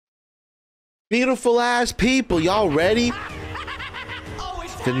Beautiful ass people, y'all ready?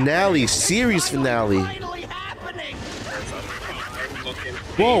 Finale, series finale.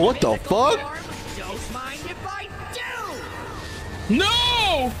 Whoa, what the fuck?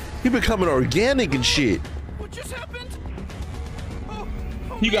 No! He becoming organic and shit. What just happened?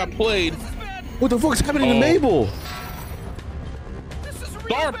 He got played. What the fuck's happening to Mabel? This is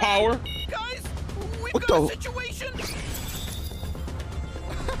Star power. Guys, we've What got the- a situation.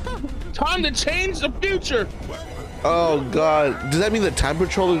 Time to change the future. Oh god. Does that mean the time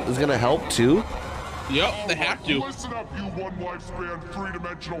patrol is gonna help too? Yep, they have to. Listen up, you one lifespan,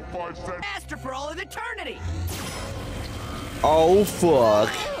 three-dimensional 5 cent. Master for all of eternity. Oh fuck.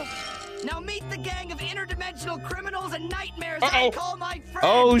 Now meet the gang of interdimensional criminals and nightmares Uh-oh. I call my friends.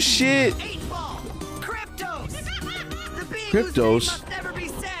 Oh shit. 8-Ball, Cryptos, the being Cryptos? whose name must never be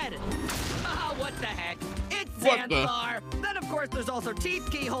said. Oh, what the heck? It's What the- Xanthar. Then of course there's also Teeth,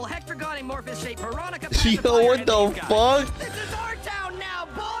 Keyhole, Hectagon, Amorphous Shape, Veronica. Yo, Pacifier, what and the these guys. fuck? This is our town now,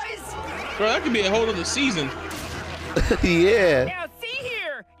 boys. Bro, that could be a whole other season. Yeah. Now see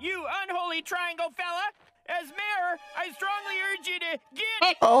here, you unholy triangle fella. As mayor, I strongly urge you to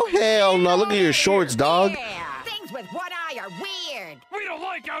get. Oh hell no, look at your shorts, dog. Yeah, things with one eye are weird. We don't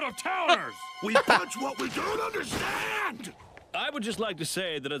like out-of-towners. We punch what we don't understand! I would just like to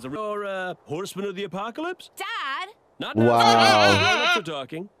say that as a horseman of the apocalypse, Dad? not Wow. grown-ups are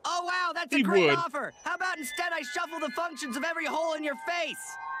talking. Oh wow, that's a He great would. offer. How about instead I shuffle the functions of every hole in your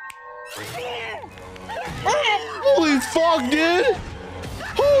face? Holy fuck, dude.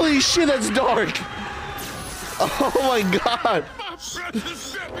 Holy shit, that's dark. Oh my god.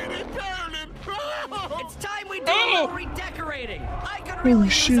 Precious deputy Parlin! It's time we do Oh. a little redecorating. I could really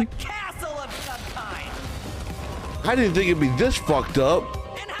use a shit. castle of some kind. I didn't think it'd be this fucked up.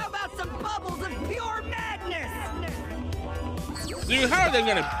 And how about some bubbles of pure madness? Dude, how are they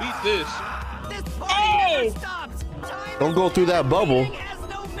gonna beat this? This party Oh. never stops. Time Don't is go through that bubble. meaning has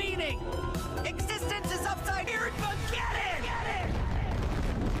no meaning. Existence is upside here. Forget it.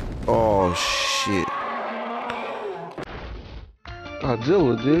 Oh shit.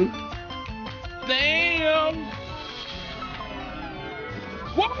 Godzilla, dude. Damn.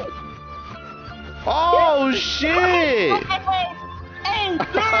 What? Oh shit. Oh,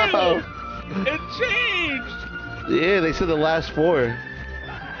 damn. It changed. Yeah, they said the last 4.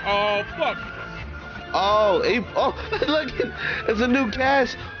 Oh, fuck. Oh, oh, look, it's a new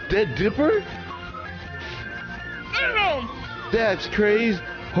cast. Dead Dipper? Damn. That's crazy.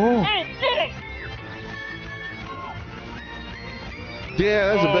 Oh, Oh, fuck. yeah,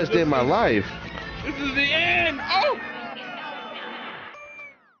 that's the Oh, best day of my life. This is the end. Oh.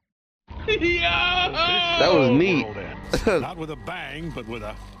 Yeah. That was neat. Not with a bang, but with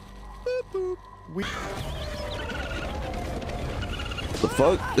a boop boop. The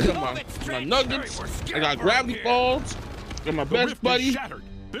fuck? my nuggets. I got gravity falls. Got my The best rift is buddy. shattered.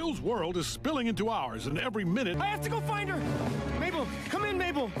 Bill's world is spilling into ours, and every minute. I have to go find her. Mabel, come in,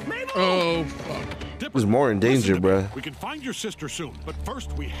 Mabel. Mabel. Oh, fuck. Dipper, was more in danger, listen to me. bruh. We can find your sister soon, but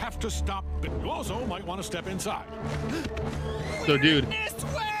first we have to stop. You also might want to step inside. So, dude, This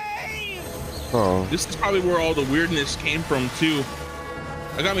way. Oh, this is probably where all the weirdness came from, too.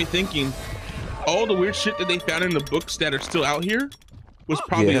 That got me thinking. All the weird shit that they found in the books that are still out here was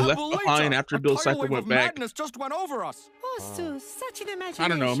probably Yeah. left behind after Bill Cipher went back. Madness just went over us. Oh, Sue, such an imagination. I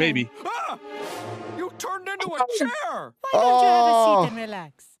don't know, maybe. Ah! You turned into a chair. Why don't you have a Oh. seat and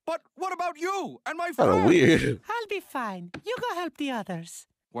relax? But what about you and my kind of friend? weird. I'll be fine. You go help the others.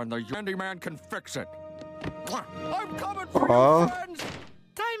 When the handyman can fix it. I'm coming for Aw. you, friends.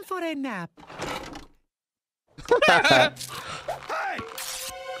 Time for a nap. Hey!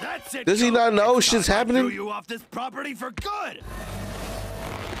 That's it. Does he not know shit's Threw happening? you off this property for good.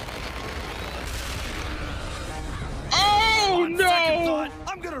 Oh, On second no. thought,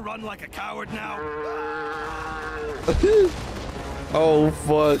 I'm gonna run like a coward now. Oh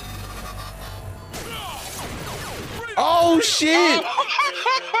fuck. Oh shit.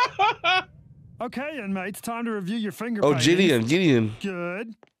 Okay, inmates, time to review your finger Oh, paintings. Gideon.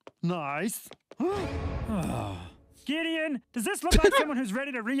 Good. Nice. Oh. Gideon, does this look like someone who's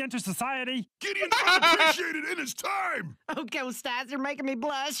ready to re-enter society? Gideon's unappreciated in his time! Oh, go, Stas, you're making me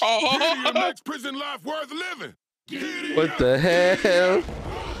blush. Gideon makes prison life worth living! Gideon! What the hell?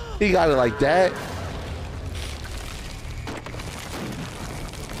 He got it like that.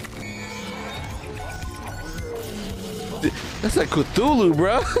 That's like Cthulhu,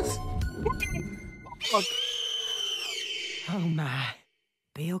 bro. Oh my.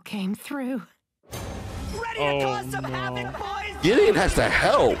 Bill came through. Ready to cause some havoc, boys? Gideon has to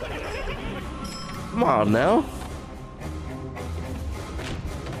help. Come on now.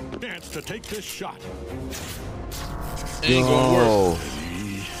 chance to take this shot. Ain't gonna work.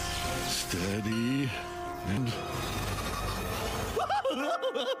 Steady, and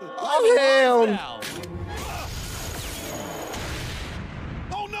Oh, hell.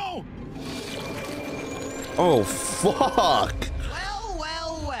 oh no! Oh, fuck. Well,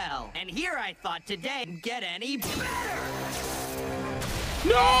 well, well. And here I thought today didn't get any better.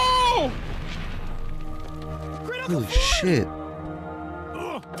 No! Holy shit.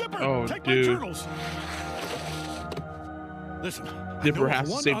 Dipper, Oh, take dude. my journals. Listen, Dipper I know has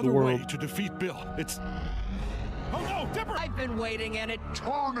to one save the other world. way to defeat Bill. It's oh no, Dipper! I've been waiting an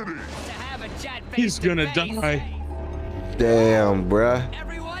eternity to have a chat face He's gonna to face. die. Damn, bruh.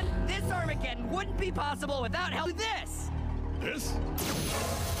 Everyone, this Armageddon wouldn't be possible without help. This. This?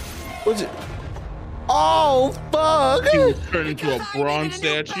 What's it? Oh, fuck. He was turned into a Because I bronze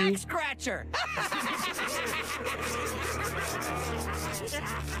needed a new statue. back scratcher.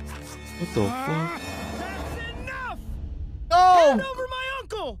 What the fuck? That's enough! No! Hand over my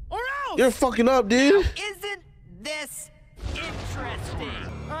uncle, or else! You're fucking up, dude. Isn't this interesting?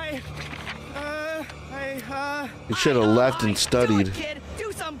 You should have left and Do studied. it, kid.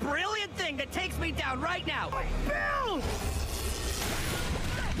 Do some brilliant thing that takes me down right now. Bill!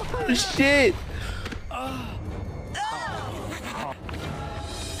 Oh, shit.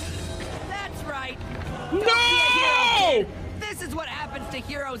 That's right. No! This is what happens to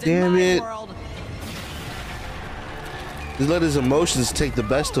heroes Damn in it. my world. Just let his emotions take the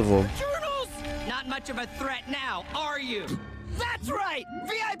best of him. Journals! Not much of a threat now, are you? That's right!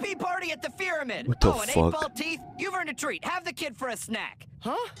 VIP party at the Pyramid! What the oh, and fuck? 8-ball teeth? You've earned a treat. Have the kid for a snack.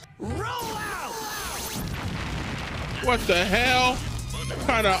 Huh? Roll out! What the hell?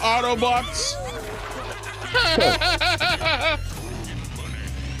 Kind of Autobots?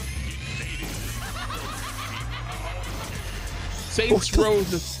 Saints Row.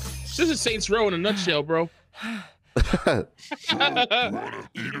 This is Saints Row in a nutshell, bro.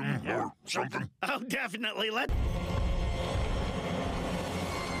 I'll definitely let.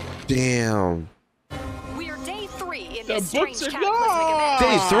 Damn. We are day 3 in The this strange books are cataclysmic event.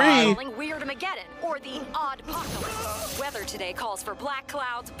 Day 3? Calling Weirdmageddon, or the Odd Apocalypse. Weather today calls for black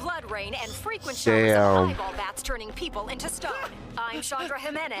clouds, blood rain, and frequent showers Damn. of eyeball bats turning people into stone. I'm Chandra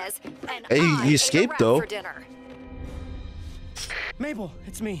Jimenez, and Hey, I he ate escaped, a rat though. for dinner. Mabel,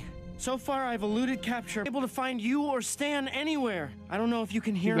 it's me. So far, I've eluded capture. Able to find you or Stan anywhere. I don't know if you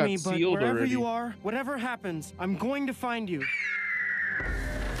can hear got me, but sealed wherever already. you are, whatever happens, I'm going to find you.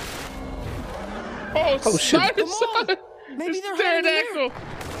 Oh, shit. Come on! Maybe they're hiding in there.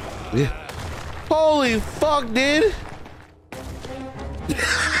 pterodactyl. Yeah. Holy fuck, dude.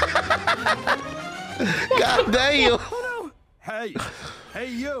 God damn. Hey,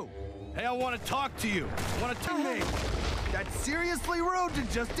 hey you. Hey, I want to talk to you. Want to tell me? That's seriously rude to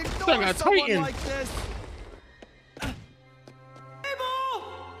just ignore Like a someone Titan. like this.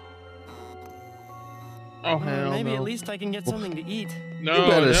 Oh, hell Maybe no. at least I can get something to eat. No,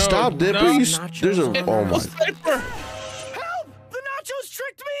 You better no, stop, Dipper. no. You there's a. Oh my. Sniper. Help! The nachos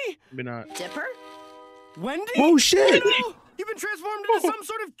tricked me! Maybe not. Dipper? Wendy? Oh shit. No! You've been transformed into some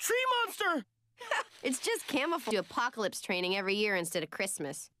sort of tree monster! It's just camouflage. Do apocalypse training every year instead of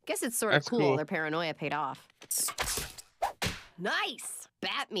Christmas. Guess it's sort of That's cool. cool. Their paranoia paid off. Nice!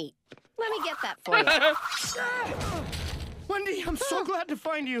 Bat meat. Let me get that for you. Wendy, I'm so glad to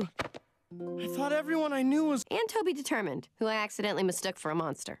find you. I thought everyone I knew was... And Toby Determined, who I accidentally mistook for a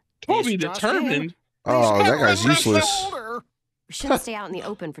monster. Toby Determined. Oh, that guy's useless. We shouldn't stay out in the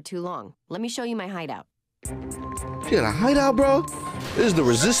open for too long. Let me show you my hideout. You got a hideout, bro? This is the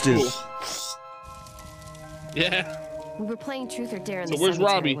resistance. Yeah. We were playing Truth or Dare in So the where's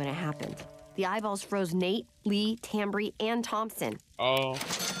cemetery Robbie? when it happened. The eyeballs froze Nate, Lee, Tambry, and Thompson. Oh.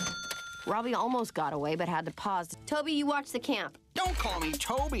 Robbie almost got away, but had to pause. Toby, you watch the camp. Don't call me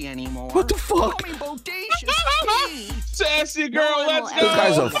Toby anymore. What the fuck? Call me Bodacious P. Sassy girl, No one will let's ever- go. This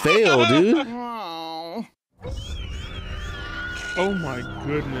guy's a fail, dude. Oh. Oh my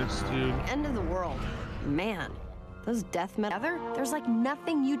goodness, dude. End of the world. Man, those death metal. There's like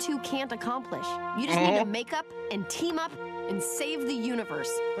nothing you two can't accomplish. You just need to make up and team up and save the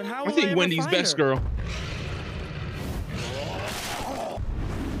universe. But how I will think ever Wendy's find best her? girl.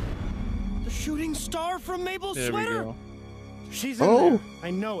 The shooting star from Mabel's There we sweater? go. She's in Oh. there.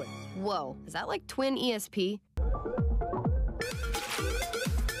 I know it. Whoa, is that like twin ESP?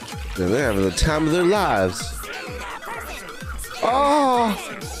 Yeah, they're having the time of their lives. Oh.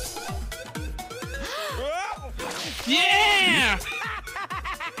 Yeah!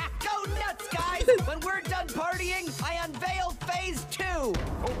 Go nuts, guys! When we're done partying, I unveil phase 2.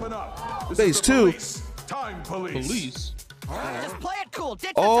 Open up. This Phase is the 2. police. Time police. Police. Just play it cool. cool.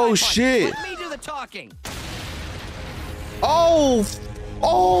 Ditch the Oh, time shit. punch. Let me do the talking. Oh,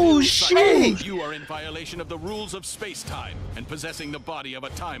 shit. You are in violation of the rules of space-time and possessing the body of a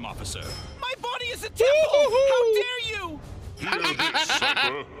time officer. My body is a temple. How dare you?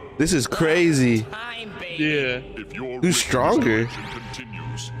 This is crazy. Time, baby. Yeah. If your Who's stronger?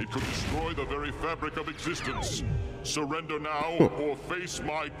 continues, it could destroy the very fabric of existence. Surrender now or face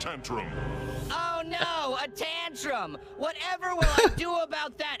my tantrum. Oh no, a tantrum. Whatever will I do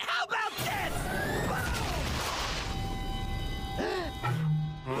about that? How about this?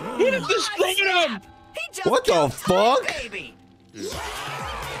 He just destroyed him. He just What the killed fuck? Time, baby.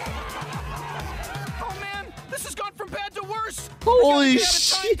 Oh man, this has gone from bad to worse. Holy We're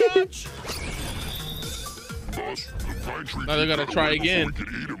gonna get out of time shit. dodge. Boss, the pine tree Now they gotta try again. We could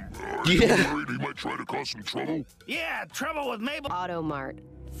eat him. Yeah. Worried he might try to cause some trouble. Yeah, trouble with Mabel. Automart.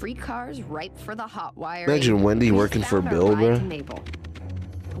 Free cars ripe for the hot wire. Imagine Wendy working for Bill, bro. I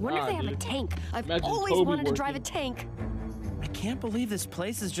wonder if they have a tank. I've Imagine always Toby wanted to drive a working. tank. I can't believe this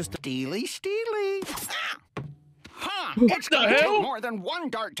place is just a steely. Huh? What It's the gonna hell? take more than one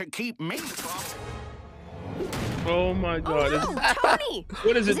dart to keep me from. Oh my God. Oh, no, Tony!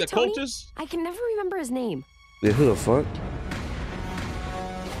 What is it, the Tony? cultist? I can never remember his name. Yeah, who the fuck?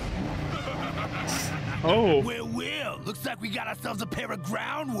 Oh. Well, looks like we got ourselves a pair of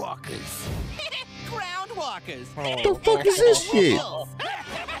ground walkers. Ground walkers. What the fuck is this shit?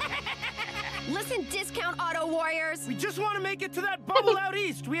 Listen, discount auto warriors. We just want to make it to that bubble out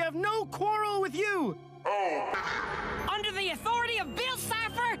east. We have no quarrel with you. Under the authority of Bill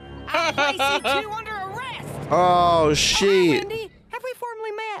Cipher, I place you two under arrest. Oh Hi, shit. Wendy. Have we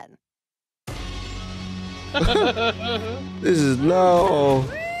formally met? This is no.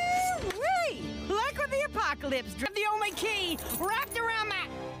 Woo-wee! Like with the apocalypse, the only key wrapped around my...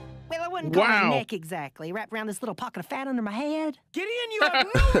 Well, I wouldn't call Wow. my neck exactly. Wrapped around this little pocket of fat under my head. Gideon, you have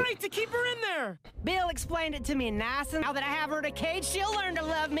no right to keep her in there. Bill explained it to me nice, and now that I have her in a cage, she'll learn to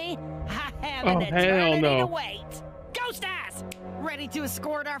love me. I have Oh, an hell eternity no. to wait. Ghost Eyes, ready to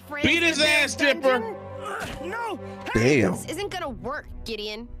escort our friends. Beat his to their ass, Dipper. dungeon? No. Damn. This isn't gonna work,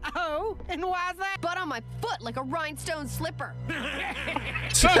 Gideon. Oh, and why's that? Butt on my foot like a rhinestone slipper. Oh,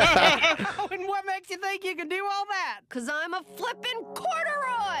 and what makes you think you can do all that? Cause I'm a flippin'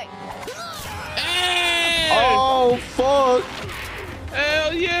 corduroy. Hey! Oh fuck.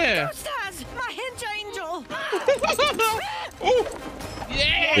 Hell yeah. Ghost Eyes, my hinge angel. Ooh.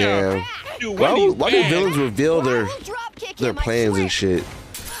 Yeah. Damn. Dude, Why Wendy's do bad. villains reveal their Drop kick their him, I plans swear. and shit?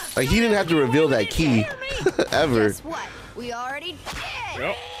 Like he didn't have to reveal that key ever. Guess what? We already did.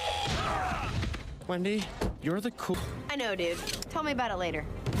 Yep. Wendy, you're the cool. I know, dude. Tell me about it later.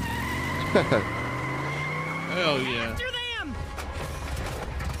 Hell yeah. After them.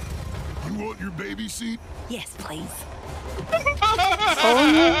 You want your baby seat? Yes, please.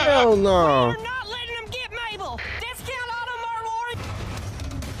 Oh hell no. We're not letting them get Mabel. Discount Automart Warrior.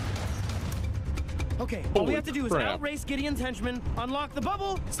 Okay, all we Holy have to do is crap. outrace Gideon's henchmen, unlock the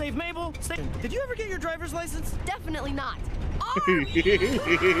bubble, save Mabel. Did you ever get your driver's license? Definitely not.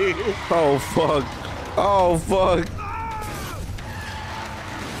 Oh fuck. Oh fuck.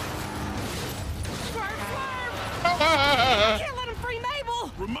 Can't let them free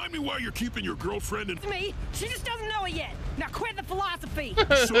Mabel. Remind me why you're keeping your girlfriend in. It's me. She just doesn't know it yet. Now quit the philosophy.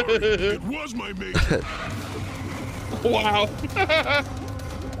 Sorry, it was my mate. Wow. Ha!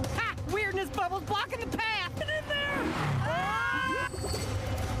 Weirdness bubbles blocking the path. Get in there.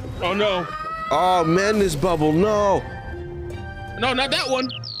 Oh no. Oh madness bubble. No. No, not that one.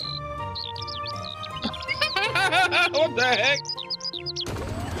 What the heck?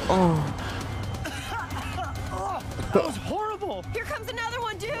 Oh. That was horrible. Here comes another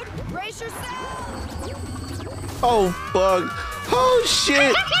one, dude. Brace yourself. Oh fuck. Oh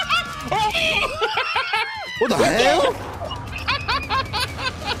shit. What the hell?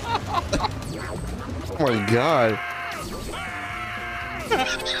 Oh my god.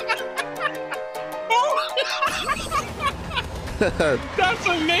 That's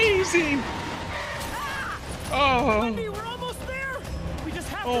amazing. Oh. Wendy, we're almost there. We just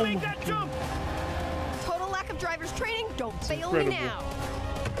have to make that jump. Total lack of driver's training. Don't fail me incredible. now.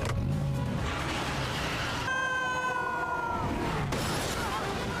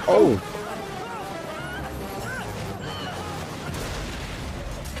 Oh.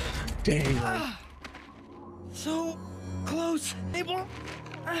 Dang. So close, Mabel.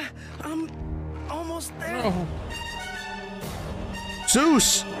 I'm almost there. Oh.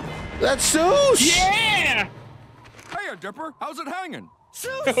 Zeus. That's Zeus. Yeah. Hey, Dipper, how's it hanging?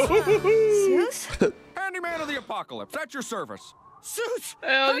 Zeus? Handyman of the apocalypse, at your service. Suits!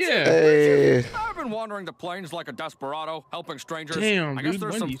 Hell yeah. Hey. I've been wandering the plains like a desperado, helping strangers. Damn, I guess dude,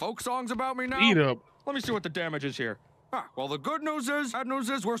 there's some Wendy's folk songs about me now. Eat up. Let me see what the damage is here. Ah, well, the bad news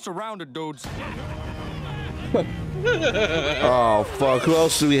is we're surrounded, dudes. Oh fuck! Who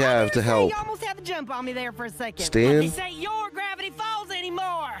else do we have to help? You almost had the jump on me there for a second. Stan? This ain't your Gravity Falls anymore.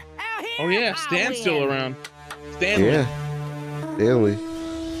 Out here, Oh yeah, I Stan's win. still around. Stanley. Yeah, Stanley.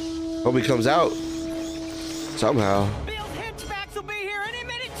 Hope he comes out somehow. Bill's henchbacks will be here any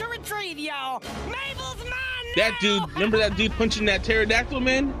minute to retrieve y'all. Mabel's mine That now. dude, remember that dude punching that pterodactyl,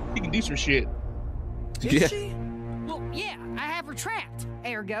 man? He can do some shit. Yeah. Well, yeah, I have her trapped.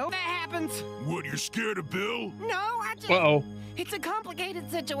 Ergo, that happens. What, you're scared of Bill? No, I just. Uh-oh. It's a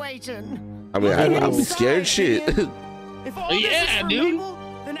complicated situation. I mean, I'll be scared shit. If all this is Yeah, for dude. Mabel,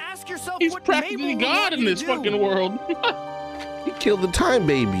 then ask yourself He's what practically Mabel would God want in you to this do. fucking world. He killed the time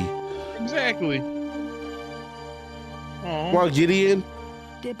baby. Exactly. Come on, Gideon.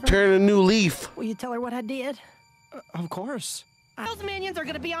 Dipper, Turn a new leaf. will you tell her what I did? Of course. Those minions are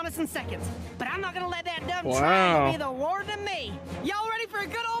gonna be on us in seconds, but I'm not gonna let that dumb Wow. triangle be the warden of me. Y'all ready for a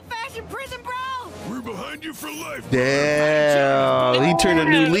good old-fashioned prison brawl? We're behind you for life. Damn, he turned a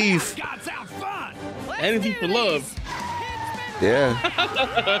new leaf. God, sounds fun. Anything for love. Yeah.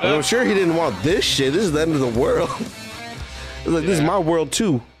 And I'm sure he didn't want this shit. This is the end of the world. It's like, this is my world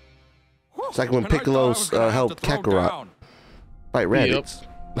too. It's like when And I thought I Piccolo was gonna have helped to throw Kakarot down. fight rabbits.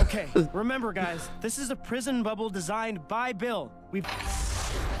 Okay, remember guys, this is a prison bubble designed by Bill. We've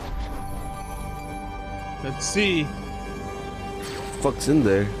Let's see. Fuck's in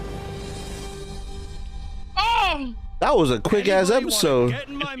there? Oh! That was a quick ass Anybody wanna episode. get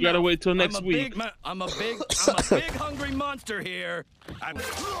in my You gotta mouth? wait till next I'm a week. big ma- I'm a big hungry monster here.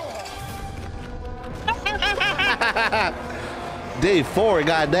 Day 4,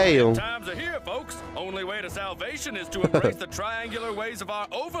 goddamn. Times are here, folks. Only way to salvation is to embrace the triangular ways of our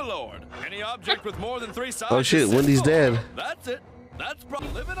overlord. Any object with more than 3 sides. Oh shit, is Wendy's sinful. dead. That's it. That's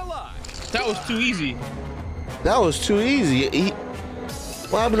living a lie. That was too easy. That was too easy.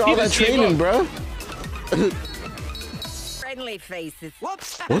 What happened to all He that just gave training, up. bro? Friendly faces.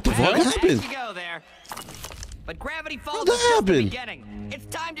 Whoops. What the fuck happened? You go there. But Gravity Falls What is just the happened? beginning. It's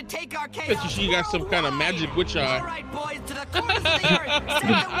time to take our Bet chaos you she got some kind of magic witch All eye. right, boys, to the corners of the earth. Set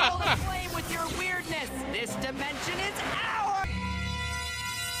the world aflame with your weirdness. This dimension is ours.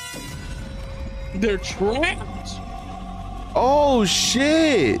 They're trapped. Oh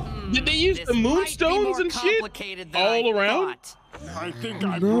shit. Did they use This the might be moonstones more and shit complicated than all I around? thought. I think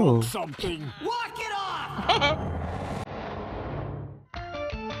I No. broke something. Walk it off!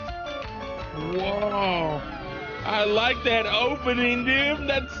 Whoa. I like that opening, dude.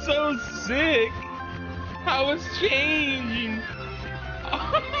 That's so sick. How it's changing.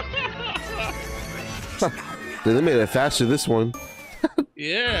 They made it faster this one.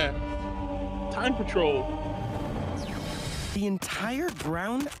 Yeah. Time Patrol. the entire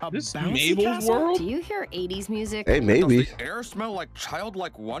ground a This bouncy Mabel's castle? world? Do you hear 80s music? Hey, maybe. Does the air smell like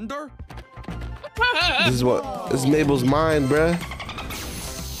childlike wonder? This is Mabel's mind, bruh.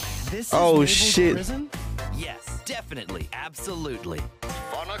 This is Oh Mabel's shit. prison? Yes, definitely, absolutely.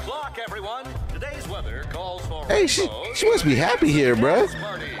 1 o'clock, everyone. Today's weather calls for Hey, she must be happy here, bruh.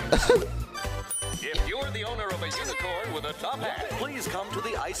 If you're the owner of a unicorn with a top hat, please come to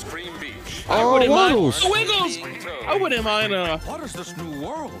the ice cream beach. I Oh, wouldn't mind. Waddles. Wiggles! I wouldn't mind What is this new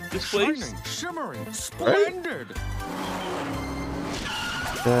world? This place? Shining, shimmering, splendid.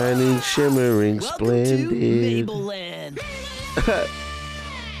 Shining, shimmering, splendid. Mabelland.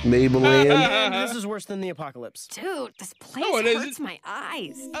 Maybelline. Man, this is worse than the apocalypse. Dude, this place No, it hurts isn't. my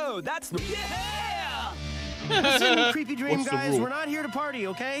eyes. Oh, that's Yeah! Listen, creepy dream What's the guys, rule? we're not here to party,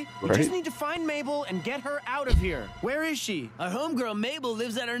 okay? We Right. just need to find Mabel and get her out of here. Where is she? Our homegirl Mabel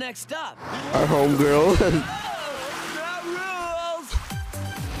lives at our next stop. Our homegirl.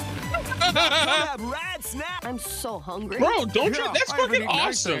 That rad snap. I'm so hungry. Bro, don't you? Yeah, That's I haven't fucking eaten anything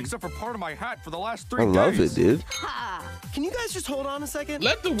awesome. Except for part of my hat for the last 3 I days. love it, dude. Ha! Can you guys just hold on a second?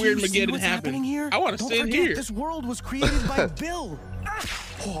 Let the Do weird you see Mageddon what's happen. happening here? I wanna Don't sit forget, here. This world was created by Bill.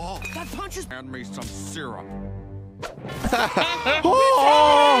 Oh, that punch is. Hand me some syrup.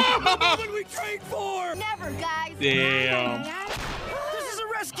 Oh! What would we trade for? Never, guys. Damn. This is a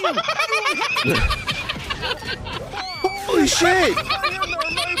rescue. Holy shit!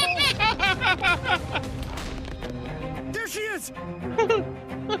 There she is.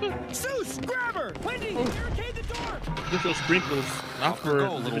 Zeus, grab her. Wendy, barricade the door. Just those sprinkles, not for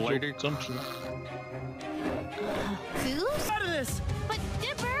go, little individual lady. consumption. Zeus? Out of this. But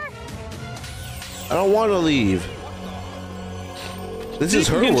Dipper? I don't want to leave. This is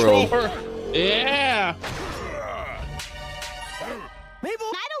her Control world. her. Yeah.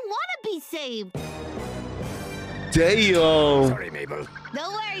 saved. Damn. Sorry, Mabel.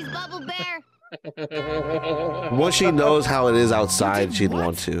 No worries, Bubble Bear. Once she knows how it is outside, she'd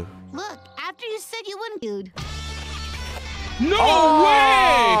want to. Look, after you said you wouldn't, dude. No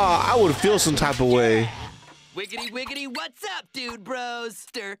way! I would feel some type of way. Wiggity wiggity, what's up, dude bros?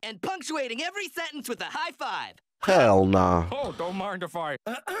 And punctuating every sentence with a high five. Hell nah. Oh, don't mind if I...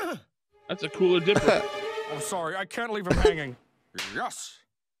 That's a cooler dipper. Oh, sorry, I can't leave him hanging. Yes.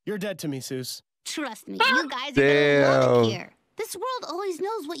 You're dead to me, Seuss. Trust me, you guys are gonna love it here. This world always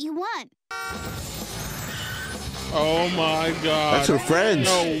knows what you want. Oh my god. That's her friends.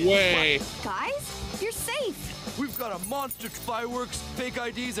 No way. Guys, you're safe. We've got a monster fireworks, fake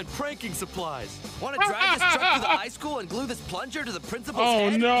IDs, and pranking supplies. Want to drive this truck to the high school and glue this plunger to the principal's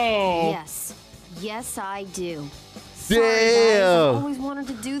head? Oh no. Yes. Yes, I do. Damn. Sorry, guys. I've always wanted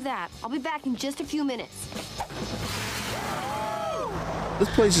to do that. I'll be back in just a few minutes. This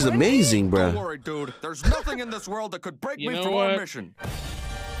place is amazing, Don't bro. worry, dude. There's nothing in this world that could break You me know from what? our mission.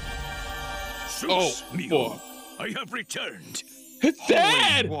 Sus, Oh, Mio, I have returned. It's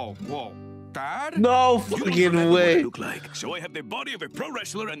Dad! Whoa, whoa. Dad? No You don't fucking remember what I way. look like, so I have the body of a pro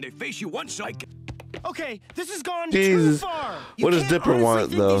wrestler and the face you once I... Okay, this has gone Jesus. too far. What does can't Dipper honestly want,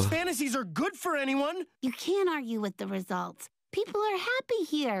 think though? These fantasies are good for anyone. You can't argue with the results. People are happy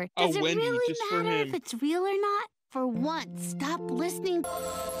here. Oh, Does it Wendy, really just for matter if him. it's real or not? For once, stop listening.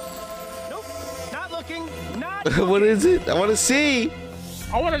 Nope, not looking. Not. What is it? I want to see.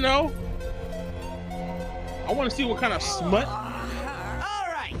 I want to know. I want to see what kind of smut. All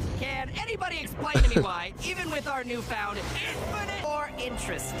right, can anybody explain to me why, even with our newfound infinite or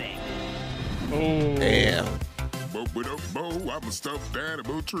interesting? Oh. Damn. I'm a stuffed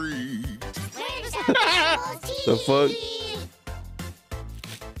animal tree. The fuck?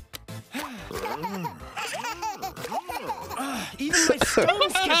 Even my stone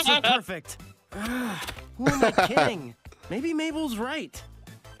skits are perfect. Who am I kidding? Maybe Mabel's right.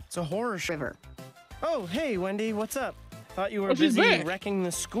 It's a horror shiver. Oh, hey, Wendy, what's up? Thought you were Oh, she's busy back. wrecking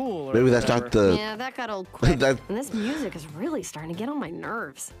the school. Or Maybe that's whatever. not the. Yeah, that got old quick. That- And this music is really starting to get on my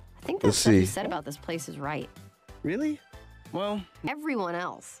nerves. I think that Let's stuff you see. said about this place is right. Really? Well, Everyone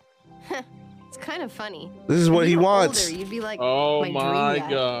else. It's kind of funny. This is what When he you were wants. older, you'd be like, Oh my my dream guy.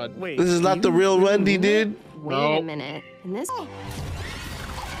 god. wait. This is do not the you real really Wendy, mean it? dude. Wait No. a minute. And this.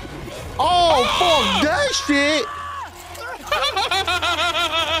 Oh, fuck that shit.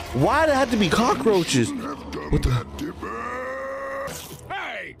 Why'd it have to be cockroaches? What the?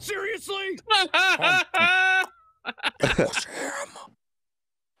 Hey, seriously?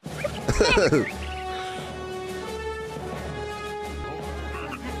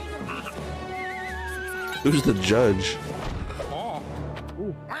 Who's the judge?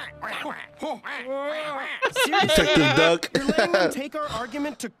 Detective Duck. You're letting them take our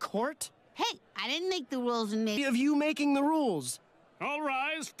argument to court? Hey, I didn't make the rules and make. Of you making the rules. All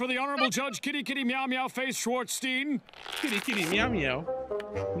rise for the Honorable Judge Kitty Kitty Meow Meow Face Schwartzstein. Kitty, kitty, meow, meow.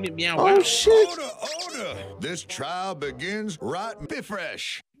 Meow, Oh wow. shit. Order! This trial begins right. Be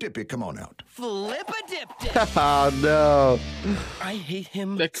fresh. Dippy, come on out. Flip a dip dip. Oh no. I hate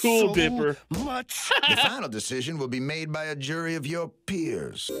him The cool so dipper. much. The final decision will be made by a jury of your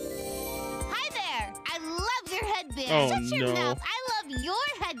peers. Hi there. I love your headband. Oh, Shut your no. mouth. I love your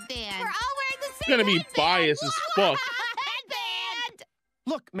headband. We're all wearing the It's same gonna be headband. biased as fuck. Headband.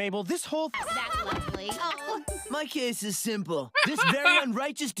 Look, Mabel, this whole That's lovely. Oh. My case is simple. This very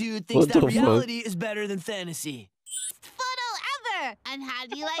unrighteous dude What thinks the that fuck? reality is better than fantasy. Photo ever. And how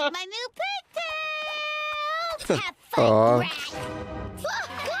do you like my new pigtails? Have fun, Aw. Greg.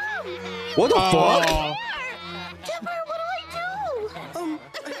 What the fuck? Oh. Dipper, what do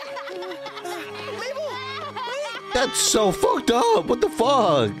Mabel! That's so fucked up. What the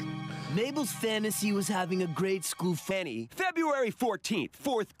fuck? Mabel's fantasy was having a great school Fanny, February 14th,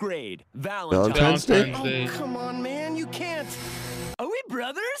 4th grade. Valentine's. Valentine's Day? Valentine's Day. Oh, come on, man, you can't. Are we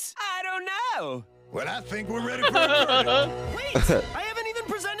brothers? I don't know. Well, I think we're ready for a verdict. Wait, I haven't even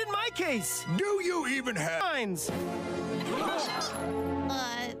presented my case. Do you even have... Mines.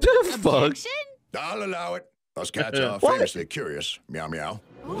 The fuck? Objection? I'll allow it. Us cats are What? famously curious. Meow meow.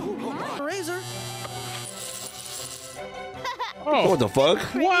 Razor. Oh. What the fuck?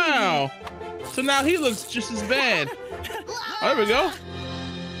 Wow. So now he looks just as bad. Oh, there we go.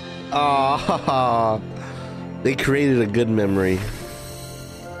 Ah, they created a good memory.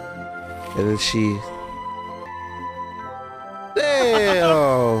 And then she.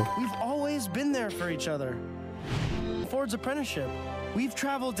 Damn. We've always been there for each other. Ford's apprenticeship. We've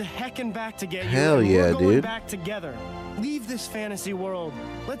traveled to heck and back to get you. Hell and yeah, we're going dude. back together. Leave this fantasy world.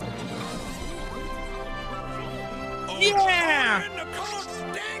 Let's. Yeah.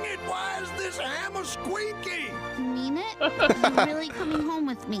 Why is this hammer squeaky? You mean it? Are you really coming home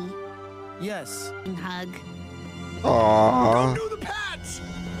with me? Yes. And hug. Aww. Go do the pats.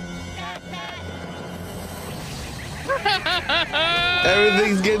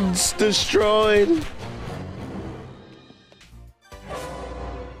 Everything's getting destroyed.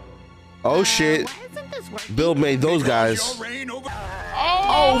 Oh shit. Why isn't this working? Bill made those guys.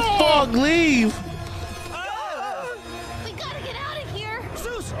 Oh fuck, leave. We gotta get out of here.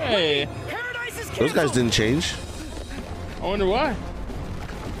 Zeus, Hey, Paradise is Those guys didn't change. I wonder why.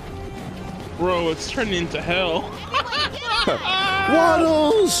 Bro, it's turning into hell.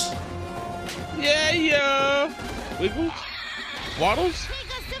 Waddles. Yeah, yeah. Wiggles? Waddles?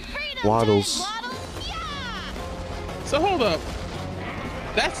 Waddles. So hold up.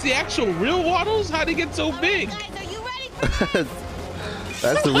 That's the actual real Waddles? How'd he get so big?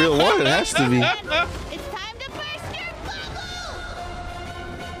 That's the real one. It has to be. It's time to burst your bubble.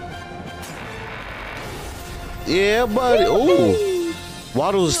 Yeah, buddy. Ooh.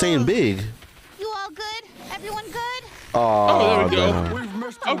 Waddles is staying big. You all good? Everyone good? Oh, there we go. no. We've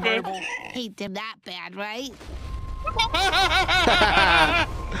missed you, Okay. Mabel. Hate them that bad, right?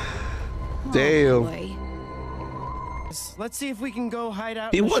 Damn. Boy. Let's see if we can go hide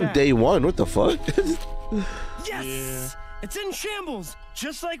out. He in the won shack. day one. What the fuck? Yes! It's in shambles,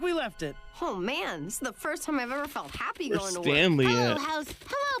 just like we left it. Oh man, this is the first time I've ever felt happy Where's going to work. Stanley Hello, at? house.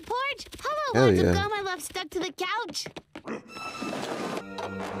 Hello, porch. Hello, Hell lots yeah. of gum I left stuck to the couch.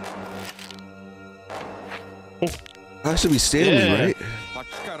 I should be Stanley, Yeah. right?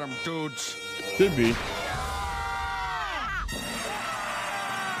 Let's get him, dudes. Could be.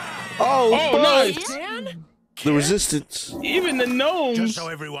 Oh, Oh, fuck. nice. Dan? The resistance. Even the gnomes. Just so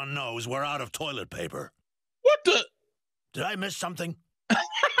everyone knows, we're out of toilet paper. What the? Did I miss something?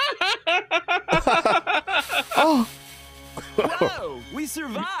 Oh. Whoa, we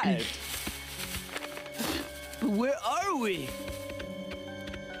survived. Where are we?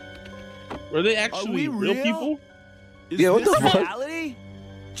 Were they actually real people? Yeah, what the fuck? Reality?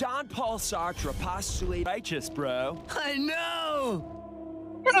 John Paul Sartre postulated righteous, bro. I know.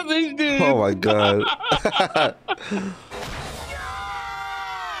 What are these dudes? Oh my god.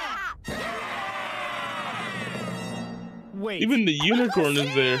 Wait. Even the unicorn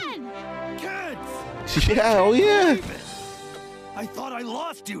is there. Kids! Yeah, oh yeah. I thought I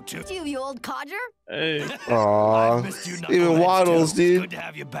lost you two. You old codger. Hey. Aw. Missed you, Even knuckleheads, Waddles, too. dude. Good to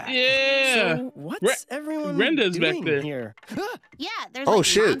have you back. Yeah. So what's everyone Brenda's back doing there. here? Yeah, there's Oh, like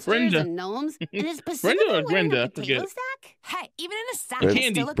shit. monsters Brenda. and gnomes. And is Brenda Pacifica or wearing Brenda? a potato Forget. sack? Hey, even in a sack, Brenda? you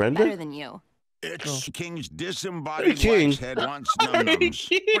still look Brenda? better than you. It's King's disembodied King. wax head wants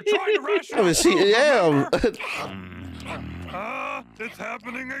num-nums. We're trying to I ration haven't seen it. Yeah. It's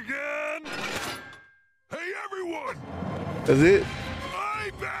happening again. Hey, everyone! Is it?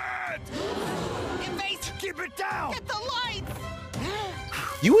 I bet! Invade! Keep it down! Get the lights!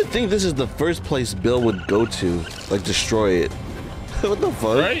 You would think this is the first place Bill would go to, like destroy it. What the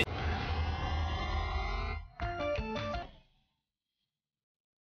fuck? Right?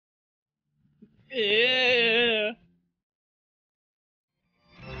 Yeah.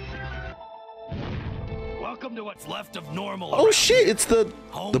 Welcome to what's left of normal. Oh around shit! here. It's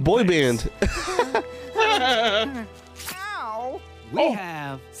the boy band. Ow! We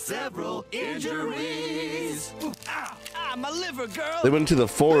have several injuries. Ow! Ah, my liver, girl. They went into the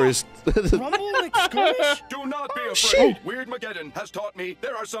forest. Rumble McSquirmish? Do not be afraid. shit. Weird Mageddon has taught me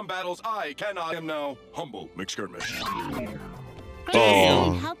there are some battles I cannot am now humble McSkirmish.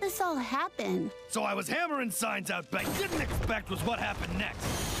 Oh. How'd this all happen? So I was hammering signs out back. Didn't expect was what happened next.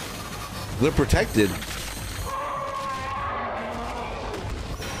 They're protected.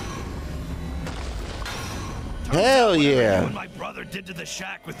 Hell You yeah. and my brother did to the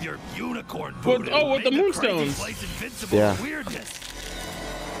shack with your unicorn With- voodoo. oh, with the made crazy moonstones. place invincible Yeah. to weirdness.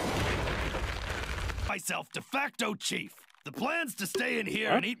 Myself de facto chief. The plan's to stay in here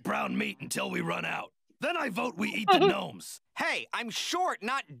and eat brown meat until we run out. Then I vote we eat the gnomes. Hey, I'm short,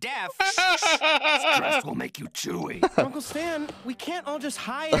 not deaf. Stress will make you chewy. Uncle Stan, we can't all just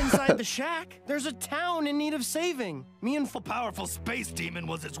hide inside the shack. There's a town in need of saving. Me and Powerful space demon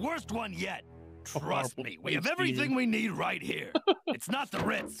was its worst one yet. Trust Powerful me, we have space everything demon. we need right here. It's not the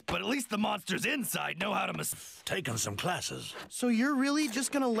Ritz, but at least the monsters inside know how to Taking some classes. So you're really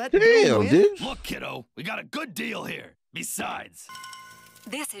just gonna let Damn, Bill win? dude. Look, kiddo, we got a good deal here. Besides,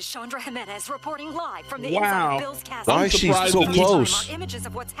 This is Chandra Jimenez reporting live from the Wow. inside of Bill's castle. Why is she surprised so that These time close? are images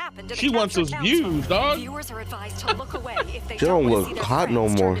of what's happened to the She wants captured those views, townsfolk. dog. Viewers are advised to look away if they She don't want to look see their hot no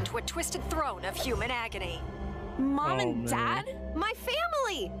friends more. turned into a twisted throne of human agony. Mom Oh, and man. Dad? My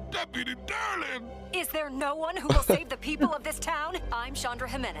family! Deputy Darling! Is there no one who will save the people of this town? I'm Chandra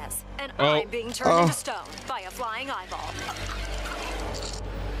Jimenez, and Oh. I'm being turned into stone by a flying eyeball.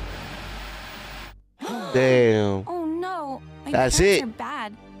 Damn. Oh no, my That's parents it. are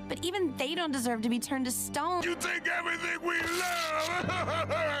bad, but even they don't deserve to be turned to stone. You take everything we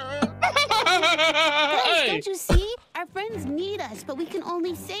love! Guys, don't you see? Our friends need us, but we can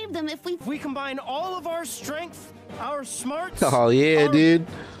only save them if We combine all of our strength, our smarts. Oh yeah, dude.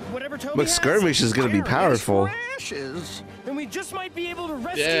 Whatever Toby But has, skirmish is gonna be powerful. then we just might be able to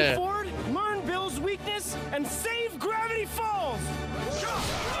rescue Yeah. Ford, learn Bill's weakness, and save Gravity Falls.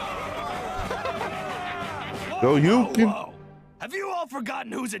 Go you. Whoa. Have you all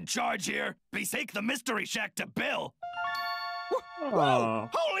forgotten who's in charge here? Please take the mystery shack to Bill. Whoa!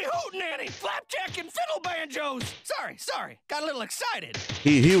 Holy hoot, Nanny! Flapjack and fiddle banjos! Sorry. Got a little excited.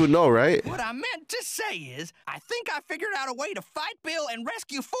 He would know, right? What I meant to say is, I think I figured out a way to fight Bill and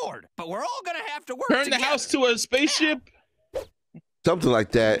rescue Ford, but we're all gonna have to work Turn together. the house to a spaceship. Something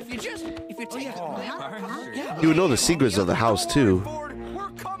like that. If you take He would know the secrets of the house too.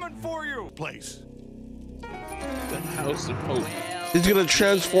 Place. The House of Hope. He's gonna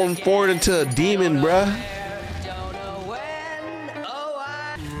transform Ford into a demon, bruh.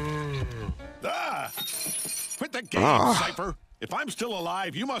 Quit the game, Cypher. If I'm still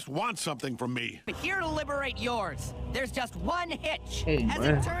alive, you must want something from me. Here to liberate yours. There's just one hitch. Oh, As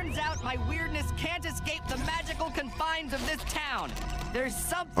man. it turns out, my weirdness can't escape the magical confines of this town. There's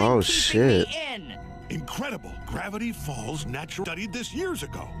something Oh, keeping shit. me in. Incredible. Gravity Falls natural studied this years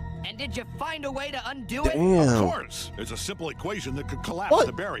ago. And did you find a way to undo it? Of course. There's a simple equation that could collapse What?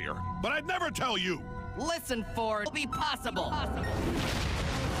 the barrier. But I'd never tell you. Listen, Ford. It'll be possible. I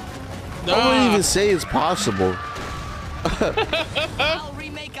wouldn't even say it's possible. I'll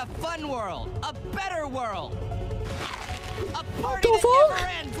remake a fun world, a better world. A party that never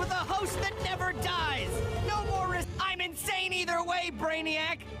ends with a host that never dies. No more risk. I'm insane either way,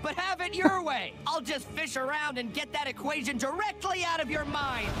 Brainiac, but have it your way. I'll just fish around and get that equation directly out of your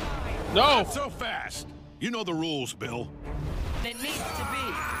mind. Not so fast. You know the rules, Bill. It needs to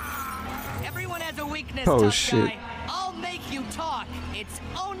be. Everyone has a weakness, Oh, tough shit. guy. I'll make you talk. It's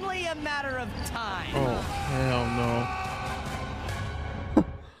only a matter of time. Oh hell no.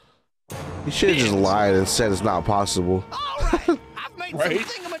 He should have just lied and said it's not possible. I've made Right?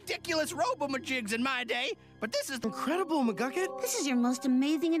 some thingamajiggulous robo-majigs in my day, but this is incredible, McGucket. This is your most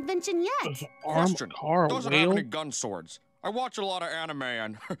amazing invention yet. Question. car Doesn't whale? have any gun swords. I watch a lot of anime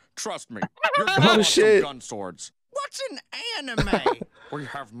and trust me, you're Oh, gonna want shit. some gun swords. What's an anime? We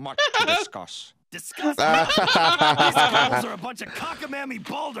have much to discuss. Disgusting. These girls are a bunch of cockamamie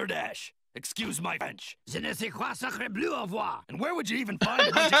balderdash. Excuse my French. Je ne sais quoi sacre bleu au revoir. And where would you even find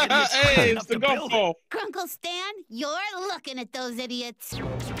a bunch of idiots Hey, crazy it's enough the to build it? GoPro. Grunkle Stan, you're looking at those idiots.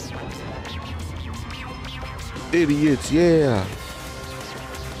 Idiots, yeah.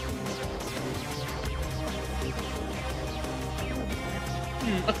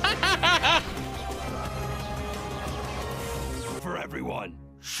 For everyone.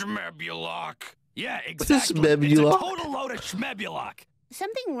 Schmebulok. Yeah, What's this exactly. It's a Schmebulok? total load of schmebulok.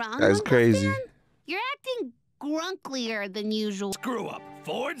 Something wrong? That's Grunkle crazy. Stan? You're acting grunklier than usual. Screw up.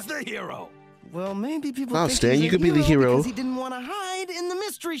 Ford's the hero. Well, maybe people Wow, think Stan, he's you a could be the hero. because he didn't want to hide in the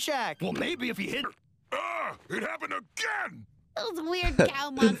mystery shack. Well, maybe if he hid. It happened again. Those weird cow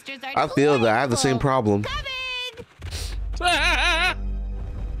monsters are I feel that. I have the same problem.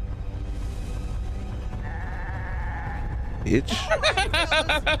 Bitch.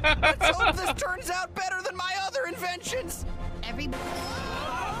 Let's hope this turns out better than my other inventions.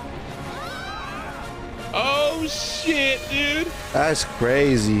 Oh shit, dude. That's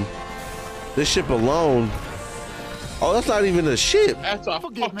crazy. This ship alone. Oh, that's not even a ship. That's a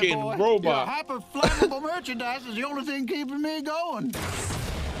Forgive me, fucking boy. robot. Your hyper-flammable merchandise is the only thing keeping me going.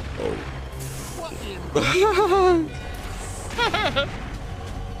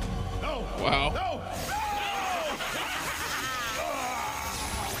 Wow.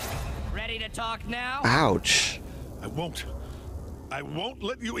 Ready to talk now? Ouch. I won't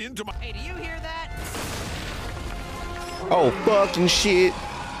let you into my. Hey, do you hear that? Oh, fucking shit.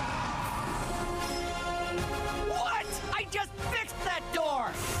 What? I just fixed that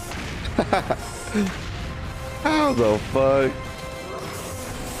door. How the fuck?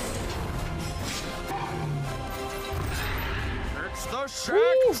 It's the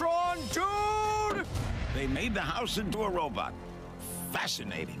Shacktron, dude! They made the house into a robot.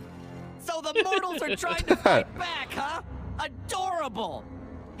 Fascinating. So the mortals are trying to fight back, huh? Adorable.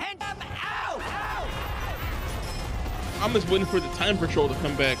 And I'm out. I'm just waiting for the time patrol to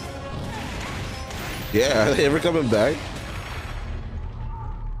come back. Yeah, are they ever coming back?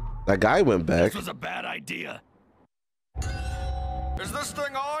 That guy went back. This was a bad idea. Is this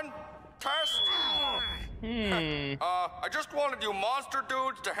thing on? Test? I just wanted you monster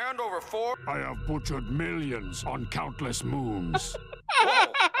dudes to hand over 4. I have butchered millions on countless moons.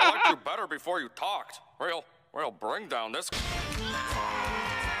 Whoa, I liked you better before you talked. Real bring down this.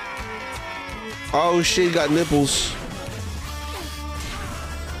 Oh shit, he got nipples.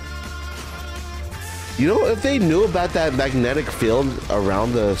 You know, if they knew about that magnetic field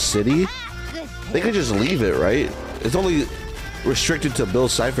around the city, they could just leave it, right? It's only restricted to Bill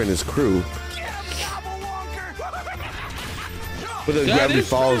Cipher and his crew. But then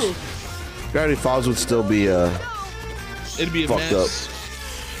Gravity Falls would still be it'd be a fucked mess.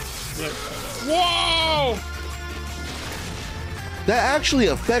 Yep. Whoa! That actually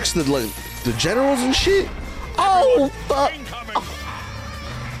affects the generals and shit. Oh fuck!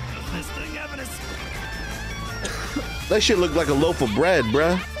 That shit looked like a loaf of bread,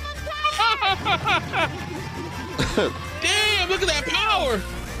 bruh. Damn! Look at that power.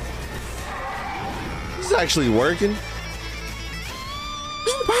 This is actually working.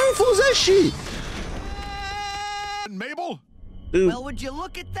 How powerful is that shit? Mabel? Dude, well, would you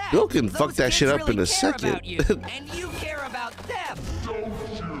look at that? Bill can fuck that shit up really in a care second. about you, and you care about them.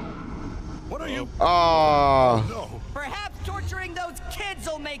 What are you? Ah. No. Perhaps torturing those kids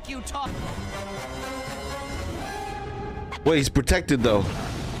will make you talk. Wait, he's protected though.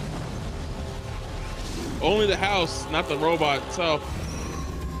 Only the house, not the robot itself.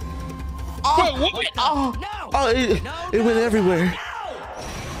 Oh, wait, what? Oh, it went everywhere.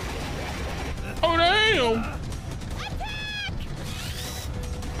 Oh damn!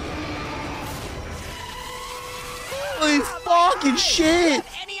 Holy fucking shit!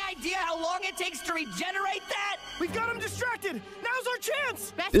 Any idea how long it takes to regenerate that? We got him distracted. Now's our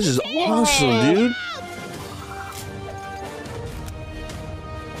chance. This is awesome, dude.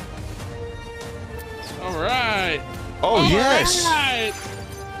 All right. Oh, All yes. Right.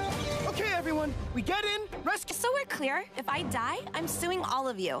 Okay, everyone, we get in, rescue. So we're clear. If I die, I'm suing all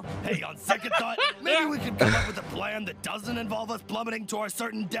of you. Hey, on second thought, maybe we could come up with a plan that doesn't involve us plummeting to our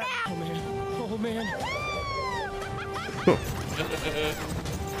certain death. Oh man. Oh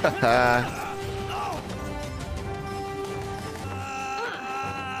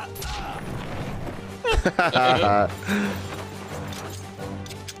man.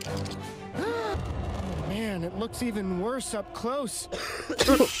 Man, it looks even worse up close.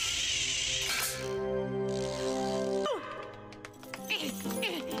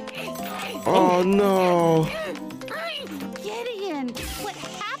 Oh no. Gideon, what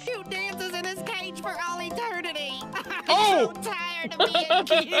happened? Who dances in his cage for all eternity? Oh! I'm so tired of being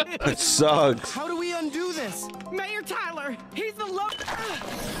cute. That sucks. How do we undo this? Mayor Tyler, he's the low.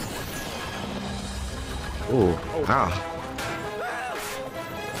 Oh, ah.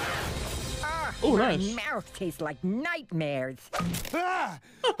 Oh, My nice. mouth tastes like nightmares. I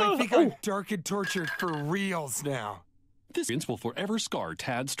think I'm dark and tortured for reals now. This experience will forever scar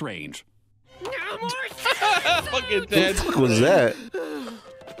Tad Strange. Fucking Ted. What the fuck was that?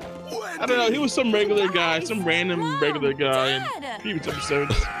 I don't know. He was some regular guy, some random regular guy in previous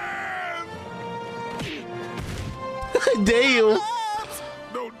episodes. Damn.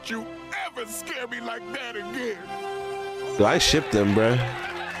 Don't you ever scare me like that again. Dude, I shipped them, bruh.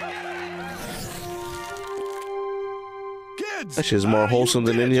 Kids! That shit's more wholesome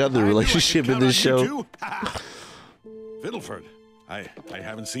than any other relationship in this show. Fiddleford, I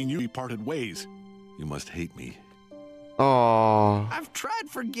haven't seen you. We parted ways. You must hate me. Aww. I've tried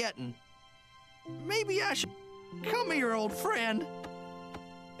forgetting. Maybe I should come here, old friend.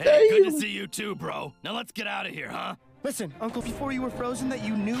 Hey, good to see you too, bro. Now let's get out of here, huh? Listen, Uncle, before you were frozen that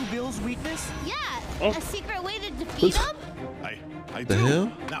you knew Bill's weakness? Yeah, a secret way to defeat him? I The do.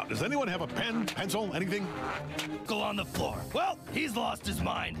 hell? Now, does anyone have a pen, pencil, anything? Go on the floor. Well, he's lost his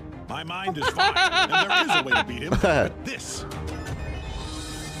mind. My mind is fine, and there is a way to beat him. But this.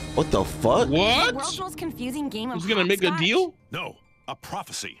 What the fuck? The What? world's most confusing game of He's gonna make a hopscotch. deal? No, a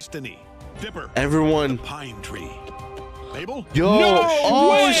prophecy. Destiny. Dipper. Everyone. Pine tree. Mabel? Yo. No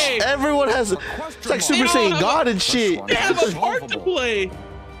Oh, way. everyone has. It's like Super Saiyan God and shit. They have a part to play.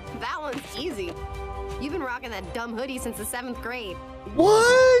 That one's easy. You've been rocking that dumb hoodie since the 7th grade.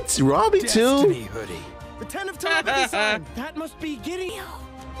 What? Robbie too? hoodie. The 10 of telepathy sign. That must be Gideon.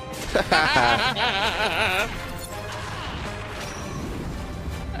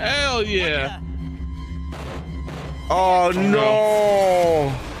 Hell yeah. Oh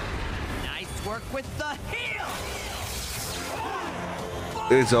no. Nice work with the heel.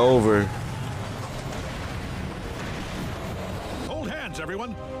 It's over. Hold hands, everyone.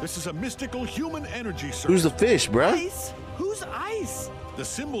 everyone. This is a mystical human energy circuit. Who's the fish, bruh? Ice? Who's Ice? The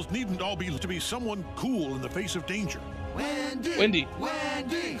symbols needn't all be to be someone cool in the face of danger. Wendy.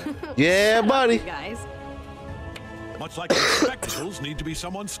 Yeah, buddy. Guys. Much like the spectacles need to be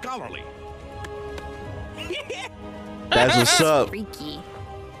someone scholarly. That's what's up. Freaky.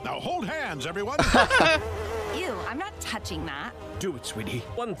 Now hold hands, everyone. Ew, I'm not touching that. Do it, sweetie.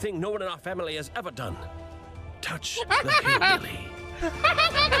 One thing no one in our family has ever done. Touch the hillbilly.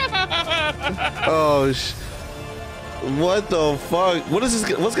 Oh, what the fuck? What is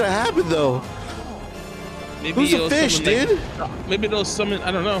this? What's gonna happen though? Maybe Who's the it'll fish, summon, dude? Maybe they'll summon.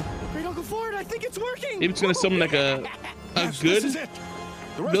 I don't know. Great Uncle Ford, I think it's working. Maybe it's gonna summon like a Yes, good this is it.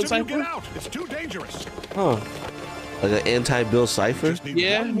 The Bill rest of you get Cipher? out. It's too dangerous. Huh? Like an anti-Bill Cipher? Just need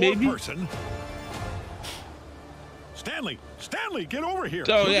Yeah, one more maybe. person. Stanley, get over here.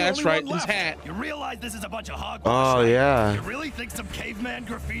 Oh You're the yeah, that's only right. one His left. hat. You realize this is a bunch of hogwash? Oh right? yeah. You really think some caveman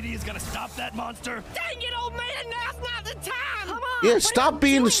graffiti is gonna stop that monster? Dang it, old man, now's not the time. Come on. Yeah, stop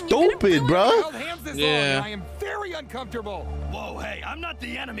being stupid, bruh. Yeah. I am very uncomfortable. Whoa, hey, I'm not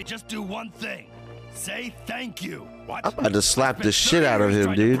the enemy. Just do one thing. Say thank you. What? I'm about to slap the Spent shit 30 out of years him,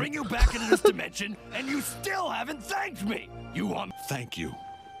 trying to dude. bring you back into this dimension, and you still haven't thanked me. You want? Thank you.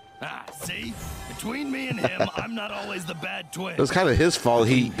 Ah, see? Between me and him, I'm not always the bad twin. It was kind of his fault.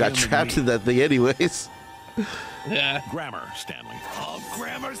 He got trapped in that thing anyways. Yeah. Grammar, Stanley. Oh,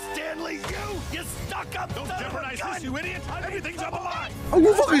 Grammar Stanley, you stuck up. Don't jeopardize this, you idiot. Everything's on the line. Are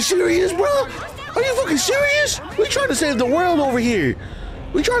you fucking serious, bro? Are you fucking serious? We trying to save the world over here.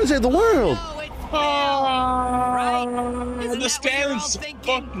 We trying to save the world. The Stanley's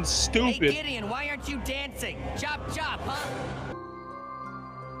fucking stupid. Hey, Gideon, why aren't you dancing? Chop, chop, huh?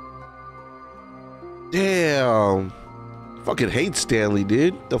 Damn. Fucking hate Stanley,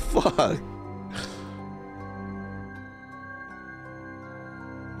 dude. The fuck?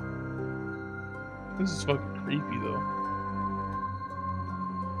 This is fucking creepy though.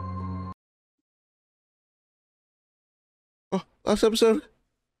 Oh, last episode?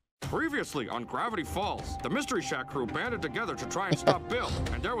 Previously on Gravity Falls, the Mystery Shack crew banded together to try and stop Bill,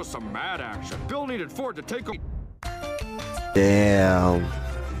 and there was some mad action. Bill needed Ford to take him. Damn.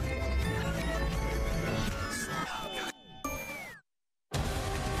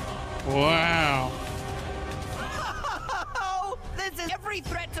 Wow. Oh, this is every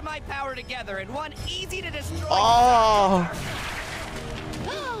threat to my power together in one easy to destroy. Oh.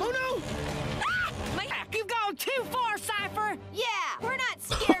 Oh no! Ah, you've gone too far, Cypher. Yeah, we're not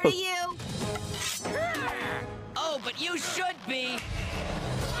scared of you. Oh, but you should be.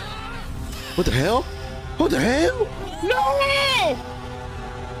 What the hell? What the hell? No!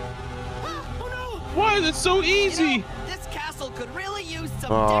 Why is it so easy? You know, this castle could really use some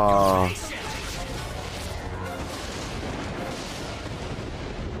decoration.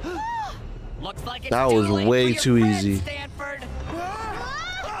 Looks like it's That was way too easy. Stanford.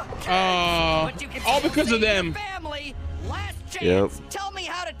 All because of them. Family, last chance. Yep. Tell me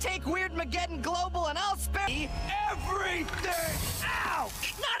how to take Weird Mageddon Global and I'll spare you everything. Ow!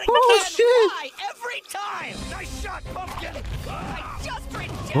 Not again. Oh, shit. Why? Every time. Nice shot, pumpkin. I just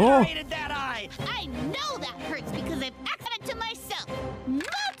regenerated that eye. I know that hurts because I've acted it to myself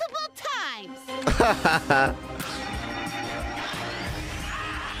multiple times.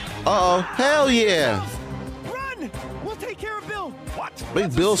 Uh-oh. Hell yeah. Run! We'll take care of Bill. What?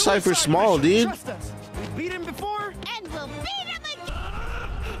 Make Bill Cipher small, dude. Trust us. We beat him before. And we'll beat him again.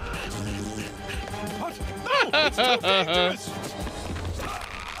 What? No, it's too dangerous.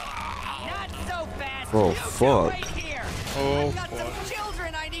 Not so fast. Oh, You fuck. Wait here. Oh, I've got some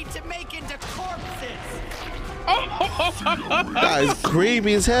children I need to make into corpses. That is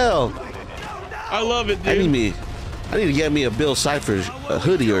creepy as hell. I love it, I dude. need to get me a Bill Cipher a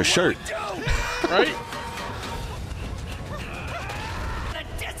hoodie or a shirt. Right?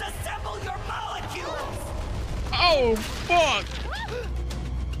 Disassemble your molecules. Oh, fuck.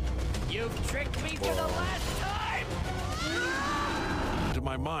 You've tricked me for the last time. To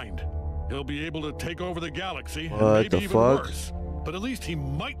my mind, he'll be able to take over the galaxy. And What maybe the even fuck? worse. But at least he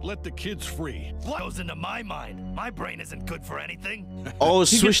might let the kids free. What goes into my mind? My brain isn't good for anything. Oh,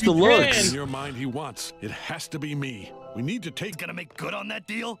 switch the looks. In your mind, he wants. It has to be me. We need to take. Gonna make good on that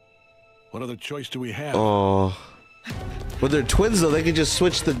deal? What other choice do we have? Oh. But they're twins, though. They can just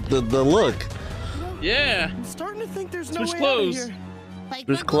switch the look. Yeah. I'm starting to think there's no Switch way clothes. out of here. Like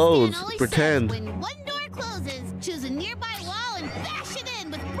Just Uncle clothes. Stan always Pretend. says, when one door closes, choose a nearby wall and bash it in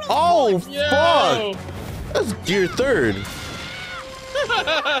with brute Oh, force. fuck. That's gear third.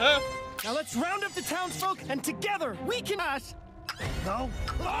 Now let's round up the townsfolk, and together we can. No.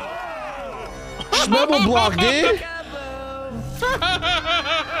 Schmebble block, dude.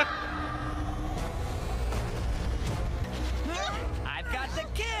 I've got the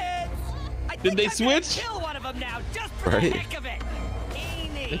kids. Did they switch? Kill one of them now, just for Right. the heck of it.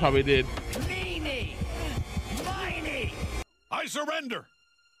 Eeny, They probably did. meeny, miny. I surrender.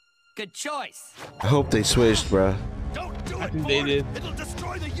 Good choice. I hope they switched, bruh. Don't do I it, think they Ford. did. It'll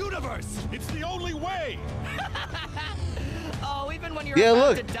destroy the universe. It's the only way. Oh, even when you're Yeah,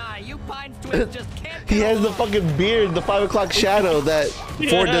 about look. to die, you Pines twins just can't He get has the along. fucking beard, the 5 o'clock shadow that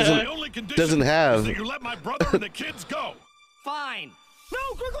Ford My doesn't only condition doesn't is have. that you let my brother and the kids go. Fine.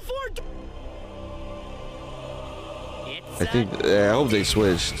 No, Crinkle Ford. It's I think. Yeah, I hope they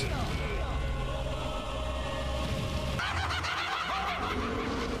switched.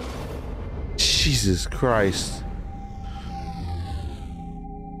 Jesus Christ.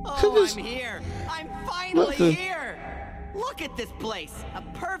 Oh, I'm here. I'm finally What the- here. Look at this place. A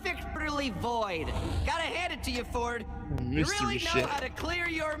perfect orderly void. Gotta hand it to you, Ford. You Mystery really know shit. how to clear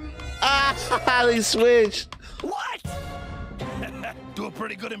your... Ah, they switched. What? Do a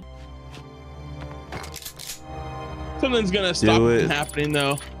pretty good. Something's gonna stop Do it it. from happening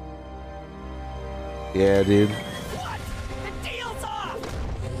though. Yeah, dude. What? The deal's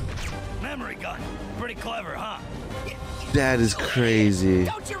off. Memory gun. Pretty clever, huh? That is crazy.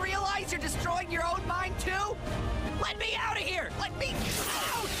 Don't you realize you're destroying your own mind too? Let me out of here. Let me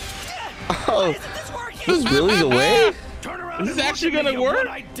out. Oh, Isn't this working? this is really the way? Turn around Is and this look actually at me, gonna you work?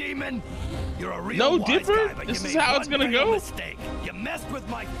 one-eyed demon. You're a real No wise different? guy, but This you is made how it's one gonna fatal go? Mistake. You messed with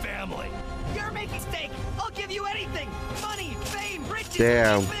my family. You're making a mistake. I'll give you anything. Money, fame, riches,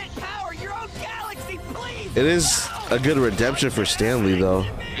 Damn. infinite power, your own galaxy, please. It is a good redemption for Stanley, though.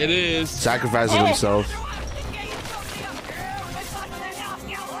 It is. Sacrificing himself.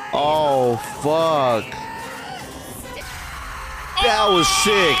 Oh, fuck. That was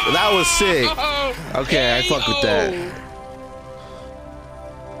sick. That was sick. Okay, I fuck with that.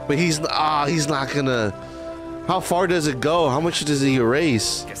 But he's not gonna. How far does it go? How much does he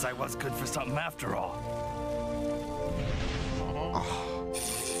erase? Guess I was good for something after all.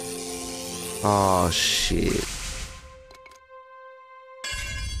 Oh shit.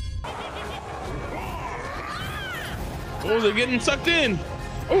 Oh, they're getting sucked in.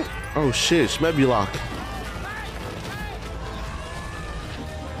 Oh shit, Schmebulok.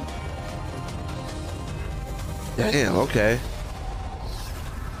 Damn, okay.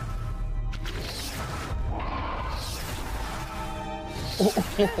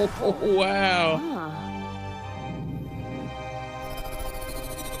 Wow.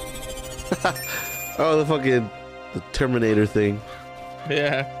 Oh, the fucking the Terminator thing.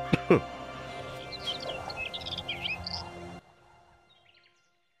 Yeah.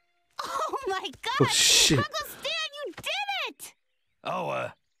 Oh my God! Oh shit. Uncle Stan, you did it! Oh,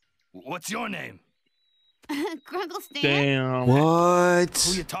 what's your name? Uncle Stan. Damn. What?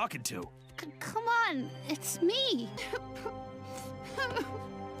 Who you talking to? Come on, it's me.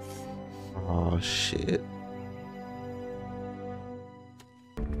 Oh shit.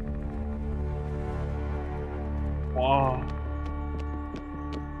 Wow.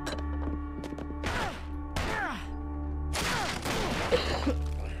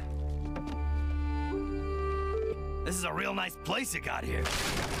 This is a real nice place you got here.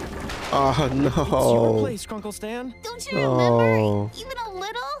 Oh It's your no. place, Grunkle Stan. Don't you remember? Oh. Even a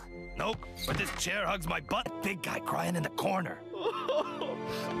little? Nope, but this chair hugs my butt. Big guy crying in the corner.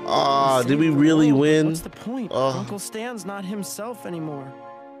 Ah, did we really win? What's the point? Oh. Uncle Stan's not himself anymore.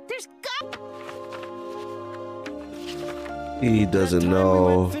 There's got. He doesn't That time we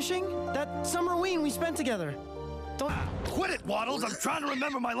know. went fishing? That summerween we spent together. Don't. Quit it, Waddles. I'm trying to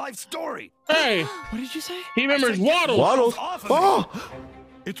remember my life story. Hey, What did you say? he remembers Waddles. Waddles. Off of me. Oh,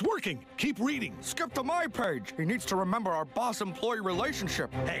 It's working. Keep reading. Skip to my page. He needs to remember our boss-employee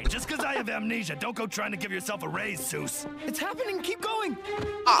relationship. Hey, just because I have amnesia, don't go trying to give yourself a raise, Seuss. It's happening. Keep going.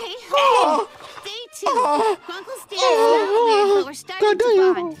 Okay, stay tuned. Uncle Stan's not weird, but we're starting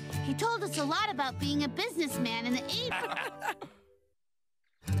to bond. He told us a lot about being a businessman in the 80s.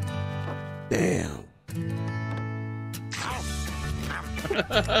 damn.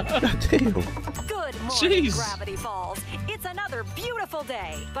 Damn. Good morning, Jeez. Gravity Falls. It's another beautiful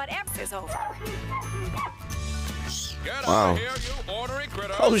day, but X is over. Get Wow. out of here, you ornery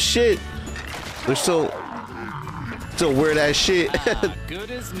critter. Oh shit. They're still weird ass shit.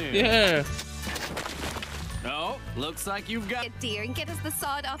 Good as new. Yeah. No, looks like you've got. Dear, and get us the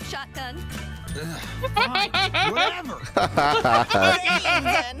sawed-off shotgun. Whatever.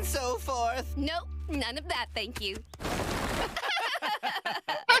 And so forth. Nope, none of that, thank you.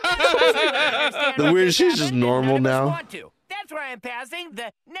 The weird shit's just normal None of us now. want to. That's why I'm passing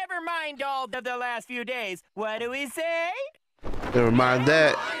the never mind all of the last few days. What do we say? Never mind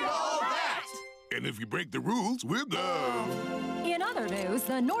that. And if you break the rules, we'll go. In other news,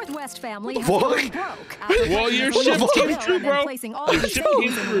 the Northwest family has Fuck. gone broke. Well, your ship came true, bro. Your ship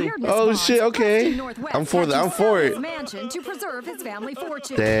came through. Oh shit, okay. I'm for it. Mansion to preserve his family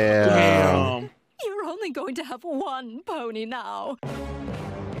fortune. Damn. You're only going to have one pony now.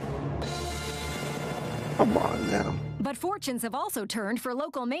 Come on now. But fortunes have also turned for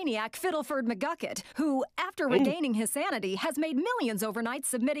local maniac Fiddleford McGucket, who, after regaining his sanity, has made millions overnight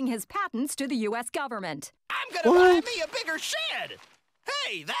submitting his patents to the U.S. government. I'm gonna buy me a bigger shed.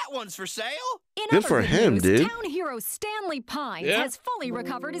 Hey, that one's for sale. Good for him, dude. Town hero Stanley Pines has fully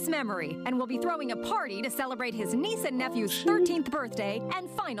recovered his memory and will be throwing a party to celebrate his niece and nephew's 13th birthday and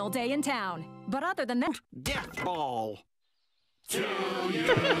final day in town. But other than that, Death ball. To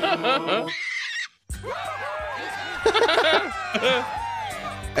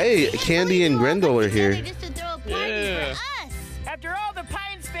Hey, Candy and Grendel are here. Yeah. After all the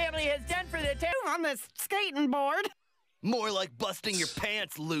Pines family has done for the town On this skating board. More like busting your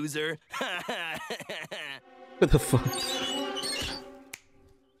pants, loser. What the fuck?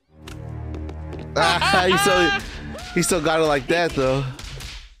 He still got it like that though.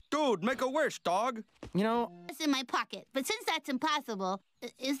 Dude, make a wish, dog. You know, it's in my pocket, but since that's impossible,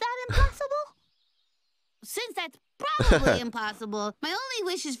 is that impossible? Since that's probably impossible, my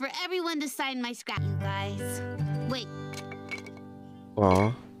only wish is for everyone to sign my scrap. You guys, wait.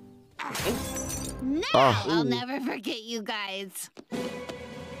 Aw. No, I'll never forget you guys.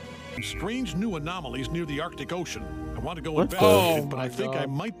 Strange new anomalies near the Arctic Ocean. I want to go What investigate, the- but I think I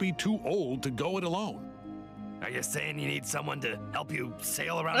might be too old to go it alone. Are you saying you need someone to help you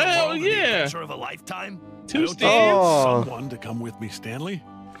sail around Hell the world with the yeah. adventure of a lifetime? Two I don't stands. need Oh. someone to come with me, Stanley.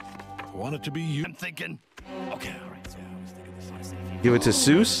 I want it to be you. I'm thinking. Okay, all right. So I was thinking this on safe. Give it to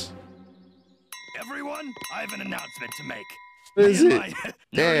Seuss. Everyone, I have an announcement to make. What is Me it? and my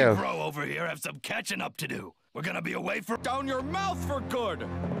Damn. nerdy bro over here have some catching up to do. We're gonna be away for Down your mouth for good.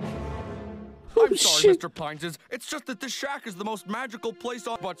 Oh, I'm sorry, shit. Mr. Pines. It's just that this shack is the most magical place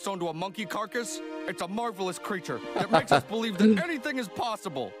on but sewn to a monkey carcass. It's a marvelous creature that makes us believe that anything is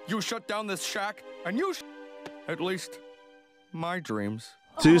possible. You shut down this shack, and you at least my dreams.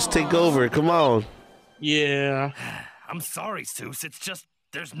 Seuss, take over. Come on. Yeah. I'm sorry, Seuss. It's just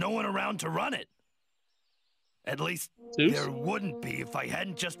there's no one around to run it. At least Seuss? there wouldn't be if I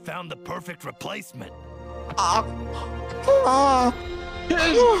hadn't just found the perfect replacement.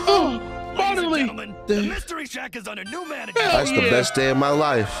 Finally. Gentlemen, the Mystery Shack is under new management. That's the best day of my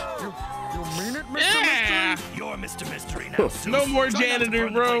life. You mean it, Mr. Yeah. Mystery? You're Mr. Mystery now, Seuss. No more Try not to janitor,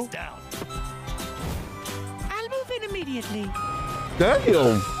 burn the bro. place down. I'll move in immediately.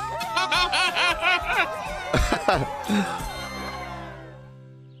 Damn.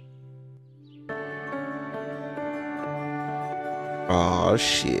 Oh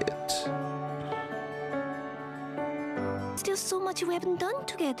shit. Still so much we haven't done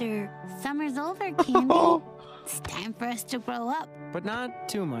together. Summer's over, Candy. It's time for us to grow up. but not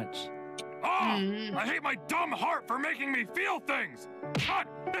too much. Oh, I hate my dumb heart for making me feel things. Cut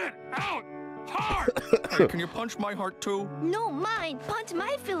it out hard. Hey, can you punch my heart too? No, mine. Punch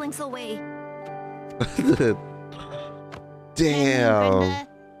my feelings away. Damn. Brenda,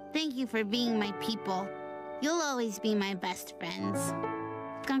 thank you for being my people. You'll always be my best friends.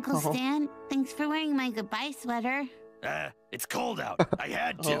 Uncle Stan, thanks for wearing my goodbye sweater. It's cold out. I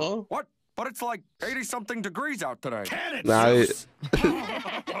had to. What? But it's like 80-something degrees out today. Can it, Nah, Zeus?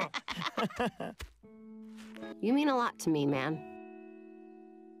 You mean a lot to me, man.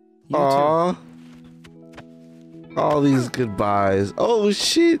 Aw. All these goodbyes. Oh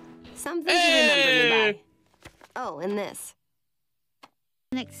shit. Some things you remember me by. Oh, and this.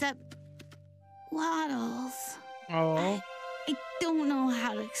 Except Waddles. Oh. I don't know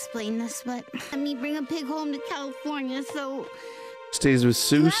how to explain this, but let me bring a pig home to California, so Stays with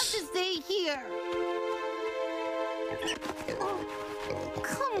you have Seuss. to stay here.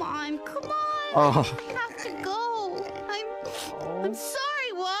 Come on, come on. Oh. I have to go. I'm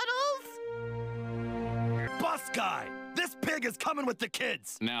sorry, Waddles. Bus guy, this pig is coming with the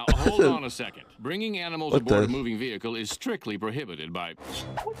kids. Now, hold on a second. Bringing animals What aboard the- a moving vehicle is strictly prohibited by...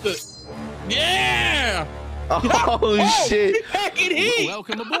 What the? Yeah! Oh shit. Packing heat!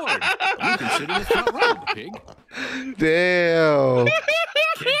 Welcome aboard. You can sit in the front row, pig. Damn.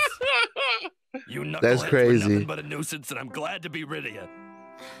 You knuckleheads That's were crazy. nothing but a nuisance, and I'm glad to be rid of you.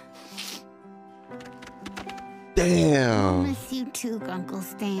 I'll Damn. miss you too, Uncle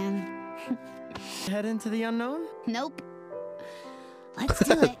Stan. Head into the unknown? Nope. Let's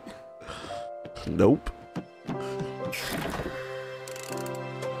do it. Nope.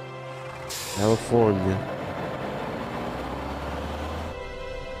 California.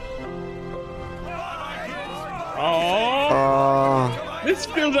 Oh, this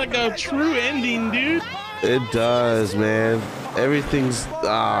feels like a true ending, dude. It does, man. Everything's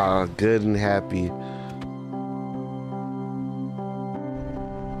good and happy.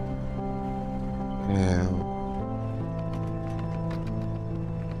 Yeah.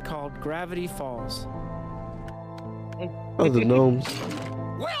 Called Gravity Falls. Oh, the gnomes.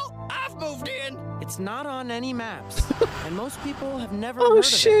 Well, I've moved in. It's not on any maps, and most people have never Oh, heard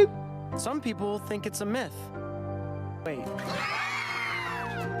shit. of it. Some people think it's a myth. Wait.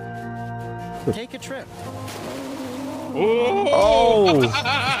 Take a trip. Oh.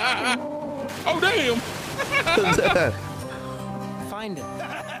 Oh, damn. Find it.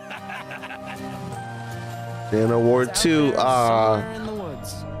 Then Award 2. Somewhere in the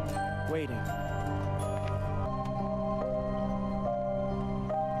woods, waiting.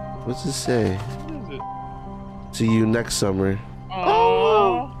 What's it say? What is it? See you next summer.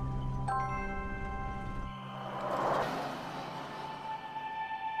 Oh.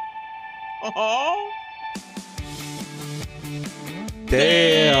 Oh.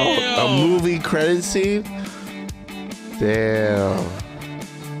 Damn. A movie credit scene? Damn.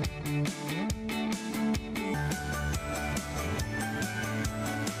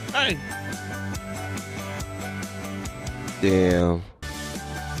 Hey. Damn.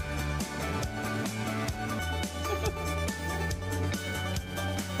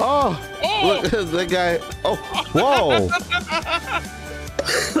 Oh, look, that guy. Oh, whoa.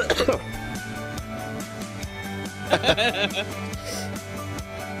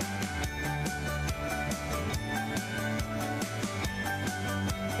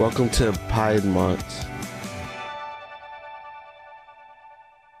 Welcome to Piedmont.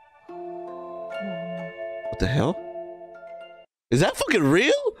 What the hell? Is that fucking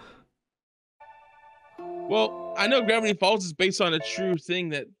real? Well, I know Gravity Falls is based on a true thing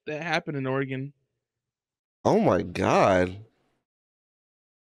that happened in Oregon. Oh my god.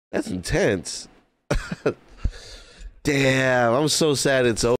 That's intense. Damn, I'm so sad it's over.